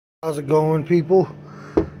How's it going, people?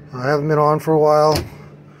 I haven't been on for a while,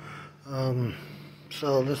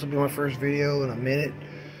 so this will be my first video in a minute.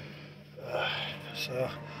 So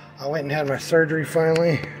I went and had my surgery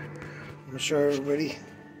finally. I'm gonna show everybody.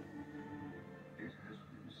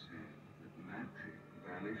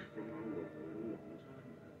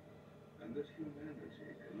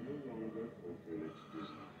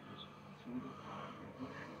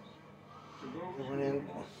 Going in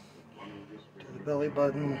to the belly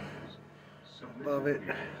button, above it,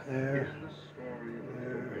 there.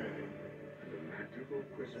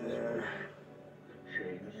 And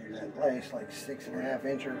that place like 6.5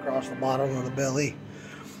 inches across the bottom of the belly.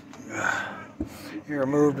 He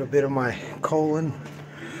removed a bit of my colon,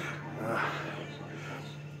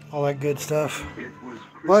 all that good stuff.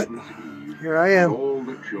 But here I am,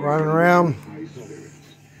 running around.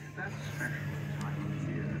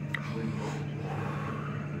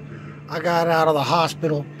 I got out of the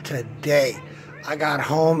hospital today. I got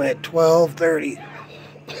home at 12:30.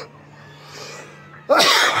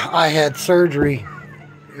 I had surgery.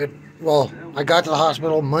 I got to the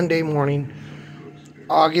hospital Monday morning,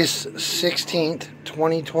 August 16th,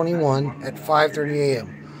 2021 at 5:30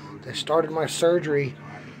 a.m. They started my surgery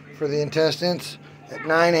for the intestines at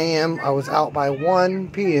 9 a.m. I was out by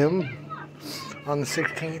 1 p.m. on the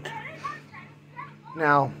 16th.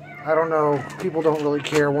 Now, I don't know, people don't really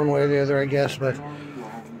care one way or the other, I guess, but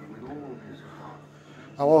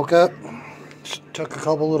I woke up, took a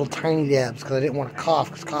couple little tiny dabs because I didn't want to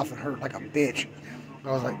cough, because coughing hurt like a bitch.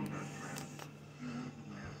 I was like,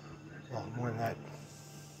 well, more than that.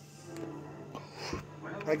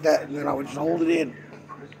 Like that, and then I would just hold it in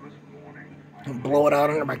and blow it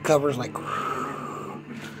out under my covers like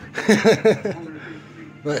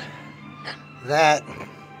but that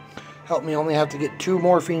helped me only have to get 2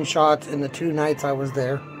 morphine shots in the 2 nights I was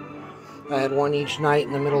there. I had one each night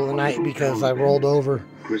in the middle of the night because I rolled over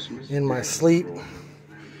in my sleep.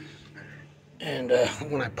 And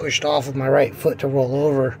when I pushed off with my right foot to roll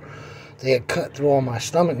over, they had cut through all my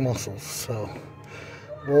stomach muscles. So,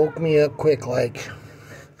 woke me up quick like.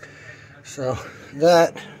 So,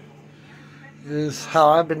 that is how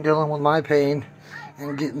I've been dealing with my pain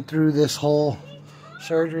and getting through this whole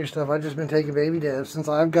surgery stuff. I've just been taking baby dabs since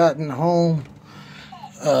I've gotten home.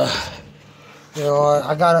 You know,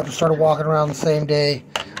 I got up and started walking around the same day.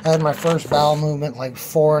 I had my first bowel movement like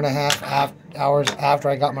 4.5 hours after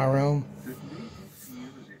I got my room.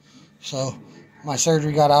 So my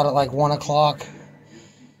surgery got out at like 1 o'clock.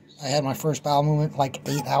 I had my first bowel movement like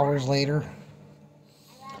 8 hours later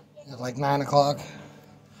at like 9 o'clock,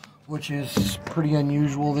 which is pretty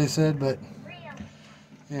unusual, they said, but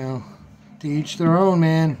you know, to each their own,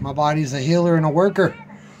 man. My body's a healer and a worker.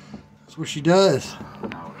 That's what she does.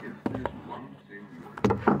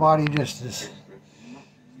 My body just is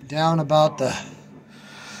down about the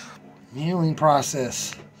healing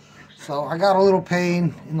process. So I got a little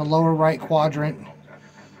pain in the lower right quadrant.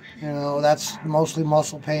 You know, that's mostly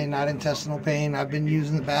muscle pain, not intestinal pain. I've been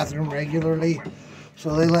using the bathroom regularly,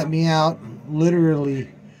 so they let me out. Literally,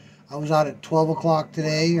 I was out at 12 o'clock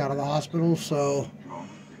today, out of the hospital, so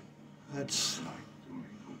that's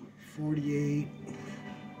 48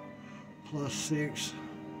 plus 6.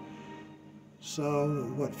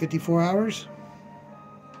 So, what, 54 hours?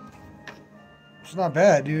 It's not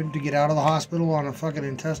bad, dude, to get out of the hospital on a fucking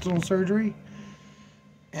intestinal surgery.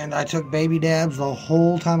 And I took baby dabs the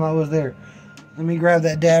whole time I was there. Let me grab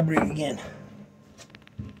that dab rig again.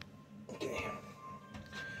 Okay.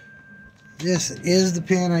 This is the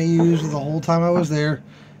pen I used the whole time I was there,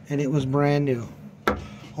 and it was brand new.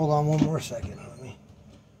 Hold on one more second.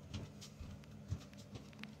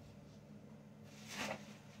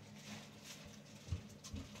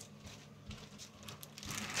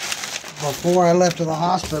 Before I left to the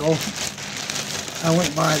hospital, I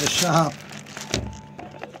went by the shop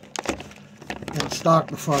and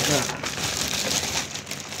stocked the fuck up.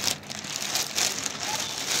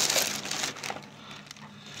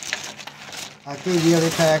 I threw the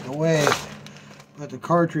other pack away, but the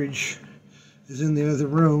cartridge is in the other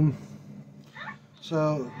room.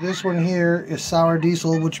 So this one here is sour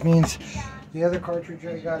diesel, which means the other cartridge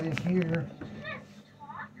I got in here.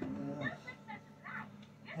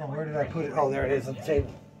 Where did I put it? Oh, there it is on the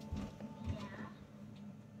table.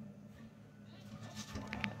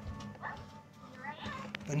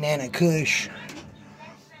 Banana Kush,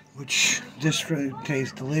 which this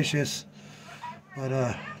tastes delicious.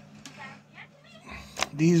 But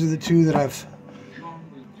these are the 2 that I've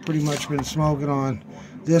pretty much been smoking on.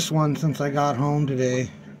 This one, since I got home today,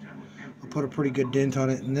 I put a pretty good dent on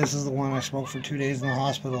it. And this is the one I smoked for 2 days in the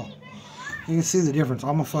hospital. You can see the difference.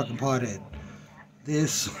 I'm a fucking pothead.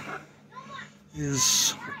 This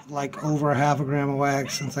is like over half a gram of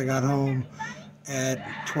wax since I got home at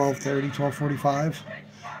 12:30, 12:45.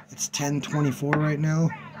 It's 10:24 right now.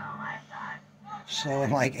 So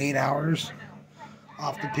in like 8 hours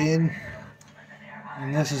off the pin.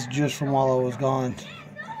 And this is just from while I was gone.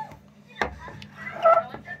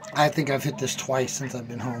 I think I've hit this twice since I've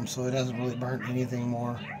been home, so it hasn't really burnt anything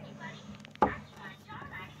more.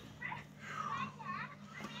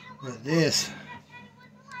 But this,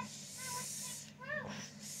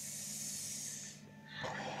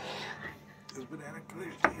 banana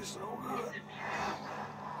clear tea is so good.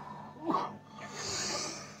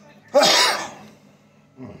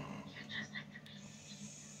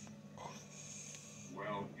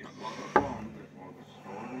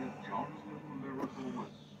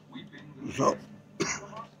 So,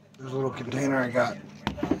 there's a little container I got.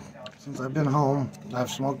 Since I've been home, I've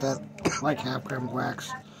smoked that like half gram of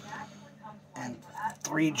wax and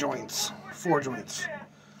 4 joints,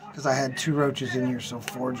 because I had 2 roaches in here, so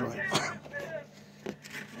 4 joints.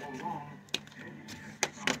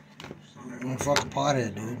 I'm a fucking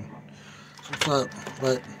pothead, dude. What's up?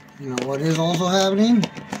 But you know what is also happening?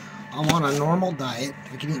 I'm on a normal diet.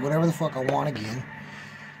 I can eat whatever the fuck I want again.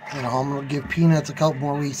 You know, I'm gonna give peanuts a couple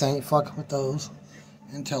more weeks. I ain't fucking with those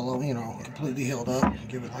until I'm, you know, completely healed up.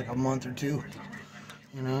 Give it like a month or 2.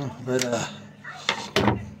 You know, but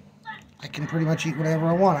I can pretty much eat whatever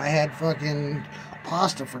I want. I had fucking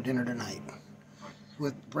pasta for dinner tonight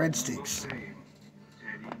with breadsticks.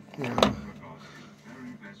 You know,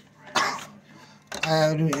 I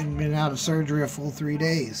haven't been out of surgery a full 3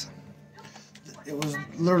 days. It was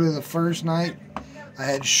literally the first night I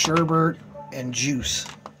had sherbet and juice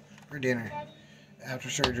for dinner after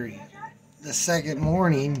surgery. The second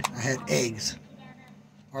morning I had eggs.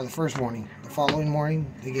 Or the first morning. The following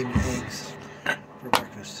morning they gave me eggs for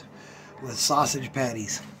breakfast with sausage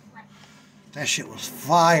patties. That shit was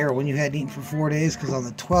fire when you hadn't eaten for 4 days, because on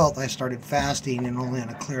the 12th I started fasting and only on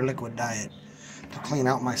a clear liquid diet to clean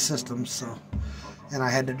out my system. So, and I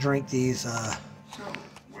had to drink these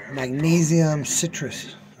magnesium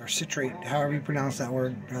citrus or citrate, however you pronounce that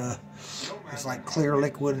word. It's like clear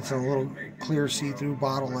liquid. It's in a little clear see-through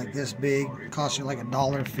bottle like this big. It costs you like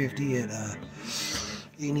 $1.50 at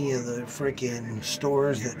any of the freaking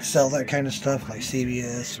stores that sell that kind of stuff, like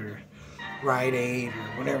CVS or Rite Aid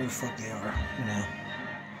or whatever the fuck they are, you know.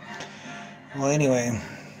 Well, anyway,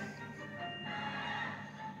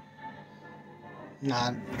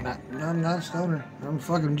 I'm not a stoner. I'm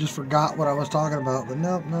fucking just forgot what I was talking about, but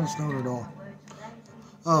nope, not a stoner at all.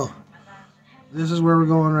 Oh, this is where we're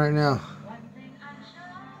going right now.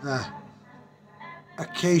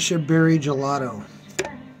 Acacia berry gelato.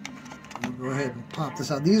 I'm gonna go ahead and pop this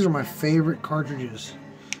out. These are my favorite cartridges.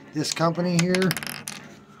 This company here,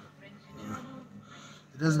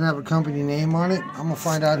 it doesn't have a company name on it. I'm gonna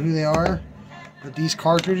find out who they are. But these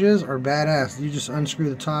cartridges are badass. You just unscrew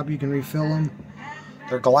the top, you can refill them.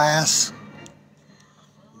 They're glass.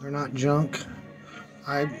 They're not junk.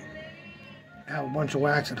 I have a bunch of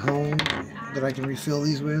wax at home that I can refill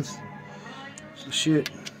these with. So shit.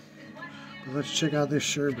 But let's check out this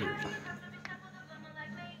sherbet.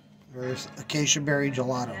 Or this acacia berry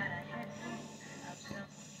gelato.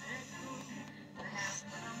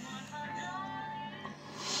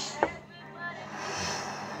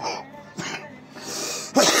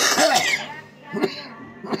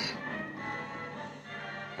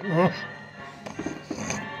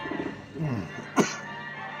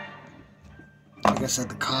 Like I said,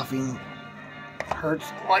 the coughing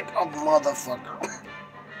hurts like a motherfucker.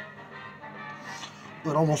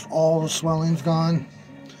 But almost all the swelling's gone.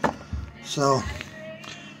 So,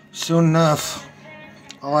 soon enough,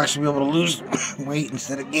 I'll actually be able to lose weight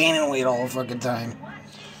instead of gaining weight all the fucking time.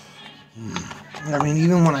 I mean,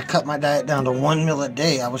 even when I cut my diet down to 1 meal a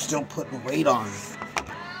day, I was still putting weight on.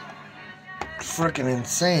 Freaking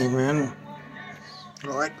insane, man.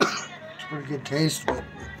 Like, it's pretty good taste, but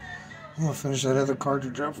I'm gonna finish that other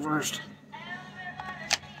cartridge up first.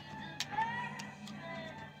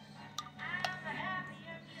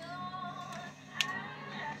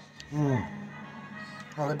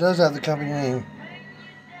 Oh, it does have the company name.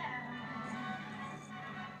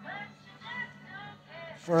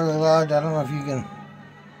 Further lodged, I don't know if you can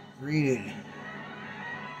read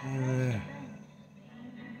it.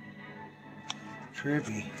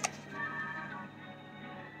 Trippy.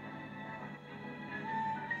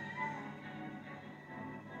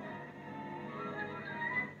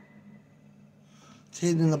 It's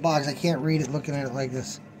hidden in the box. I can't read it looking at it like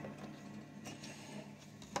this.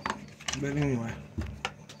 But anyway,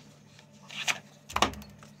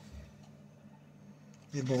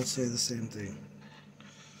 they both say the same thing.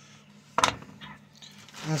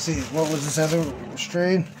 Let's see, what was this other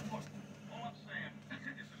strain?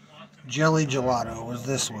 Jelly Gelato was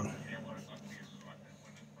this one.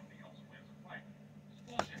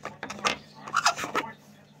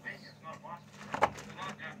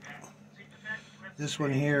 This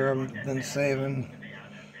one here I've been saving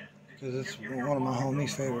because it's one of my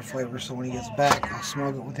homie's favorite flavors, so when he gets back I'll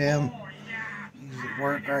smoke it with him. He's at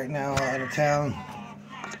work right now, out of town.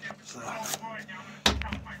 So,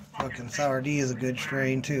 fucking Sour D is a good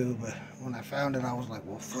strain too, but when I found it I was like,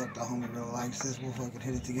 well fuck, the homie really likes this, we'll fucking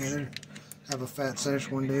hit it together. Have a fat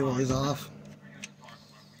sesh one day while he's off.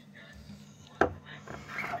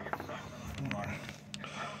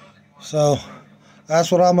 So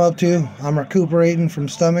that's what I'm up to. I'm recuperating from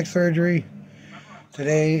stomach surgery.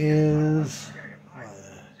 Today is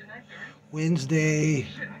Wednesday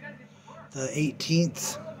the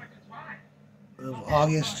 18th of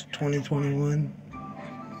August 2021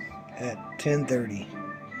 at 10:30,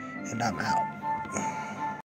 and I'm out.